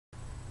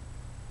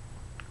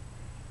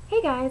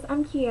Hey guys,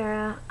 I'm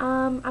Kiara.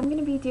 I'm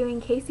gonna be doing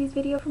Casey's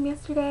video from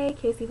yesterday.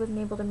 Casey wasn't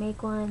able to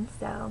make one,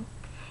 so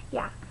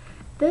yeah.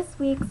 This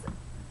week's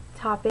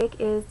topic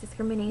is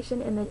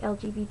discrimination in the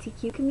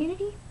LGBTQ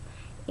community.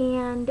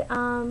 And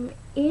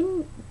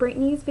in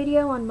Brittany's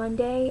video on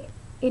Monday,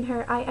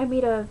 I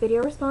made a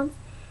video response,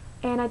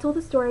 and I told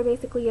the story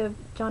basically of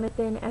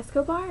Jonathan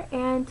Escobar.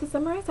 And to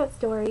summarize that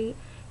story,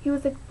 he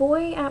was a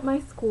boy at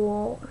my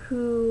school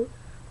who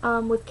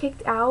was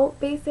kicked out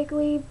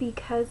basically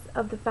because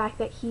of the fact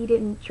that he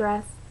didn't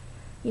dress,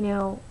 you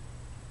know,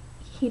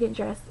 he didn't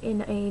dress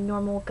in a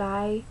normal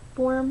guy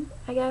form,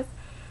 I guess.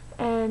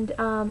 And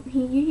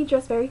he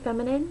dressed very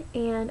feminine,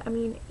 and I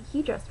mean,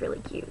 he dressed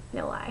really cute,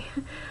 no lie.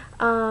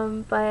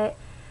 But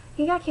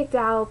he got kicked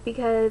out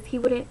because he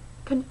wouldn't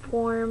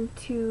conform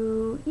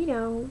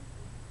to,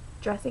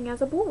 dressing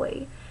as a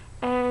boy.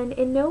 And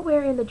in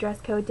nowhere in the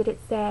dress code did it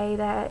say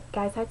that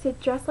guys had to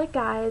dress like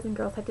guys and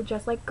girls had to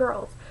dress like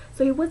girls.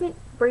 So he wasn't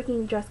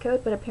breaking dress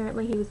code, but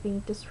apparently he was being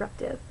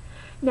disruptive.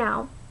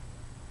 Now,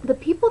 the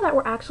people that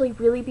were actually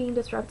really being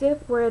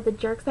disruptive were the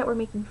jerks that were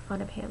making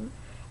fun of him.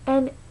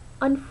 And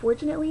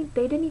unfortunately,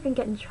 they didn't even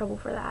get in trouble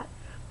for that.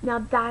 Now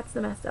that's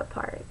the messed up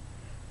part.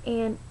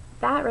 And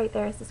that right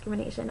there is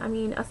discrimination. I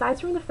mean,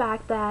 aside from the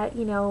fact that,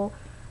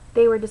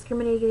 they were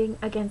discriminating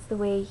against the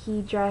way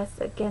he dressed,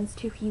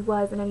 against who he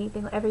was, and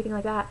everything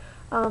like that.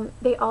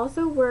 They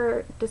also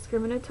were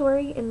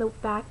discriminatory in the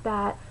fact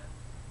that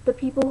the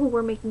people who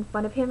were making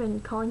fun of him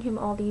and calling him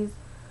all these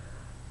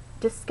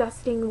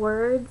disgusting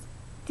words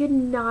did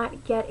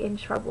not get in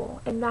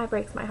trouble, and that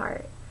breaks my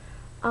heart.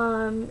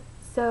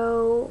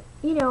 So,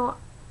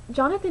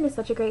 Jonathan is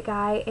such a great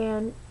guy,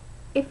 and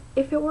if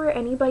it were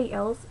anybody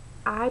else,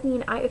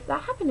 if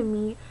that happened to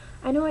me,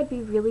 I know I'd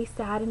be really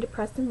sad and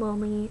depressed and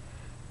lonely,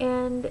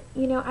 and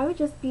I would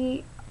just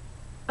be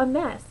a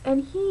mess.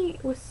 And he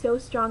was so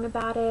strong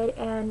about it,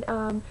 and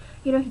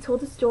he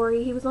told the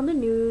story, he was on the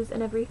news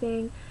and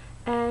everything,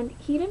 and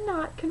he did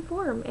not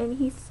conform, and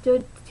he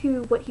stood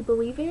to what he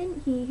believed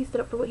in. He stood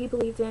up for what he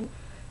believed in.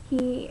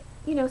 He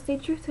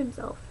stayed true to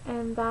himself,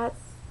 and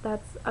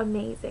that's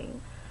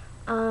amazing.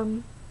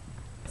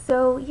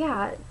 So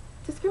yeah,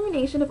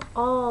 discrimination of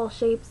all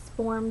shapes,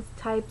 forms,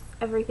 types,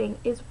 everything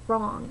is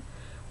wrong.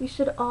 We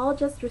should all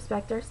just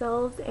respect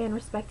ourselves and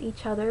respect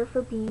each other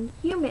for being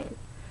human.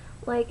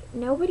 Like,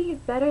 nobody is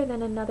better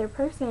than another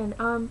person.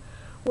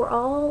 We're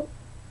all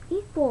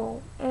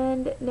equal,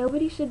 and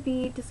nobody should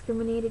be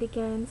discriminated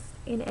against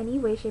in any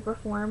way, shape, or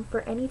form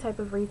for any type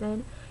of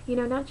reason.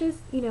 Not just,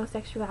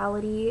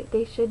 sexuality.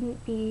 They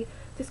shouldn't be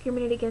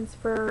discriminated against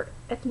for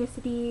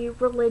ethnicity,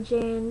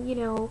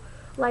 religion,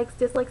 likes,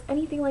 dislikes,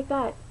 anything like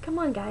that. Come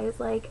on, guys,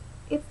 like,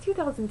 it's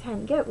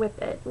 2010, get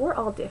with it. We're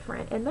all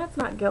different, and that's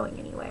not going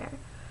anywhere.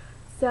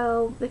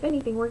 So, if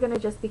anything, we're gonna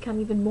just become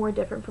even more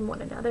different from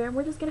one another, and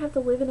we're just gonna have to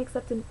live and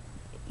accept and,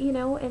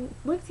 and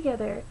live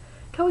together.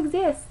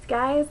 Coexist,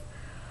 guys.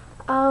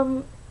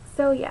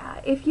 So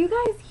yeah, if you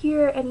guys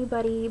hear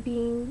anybody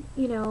being,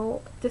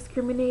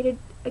 discriminated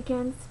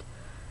against,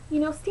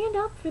 stand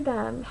up for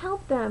them,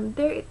 help them.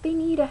 They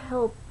need a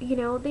help,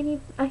 they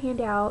need a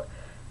handout,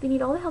 they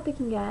need all the help they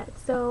can get.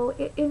 So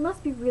it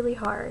must be really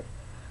hard.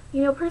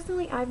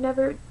 Personally, I've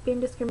never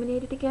been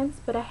discriminated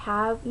against, but I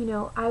have,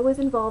 I was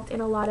involved in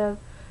a lot of,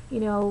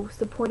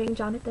 supporting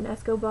Jonathan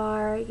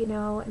Escobar,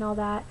 and all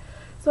that.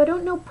 So I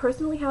don't know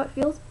personally how it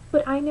feels,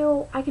 but I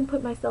know I can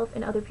put myself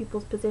in other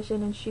people's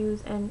position and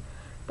shoes, and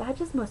that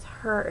just must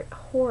hurt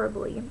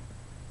horribly.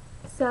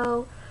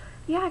 So,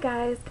 yeah,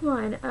 guys, come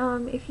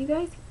on. If you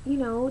guys,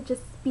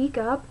 just speak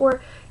up,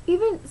 or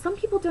even some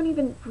people don't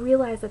even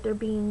realize that they're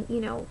being,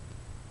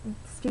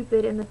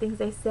 stupid in the things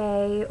they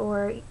say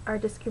or are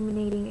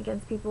discriminating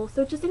against people.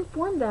 So just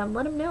inform them,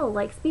 let them know,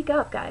 like, speak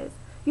up, guys.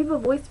 You have a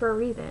voice for a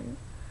reason.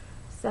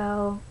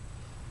 So,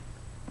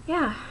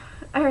 yeah.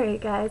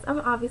 Alright, guys, I'm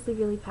obviously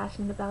really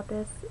passionate about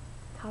this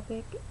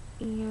topic,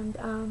 and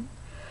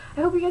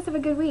I hope you guys have a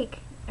good week.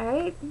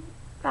 Alright?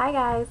 Bye,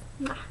 guys.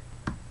 Mwah.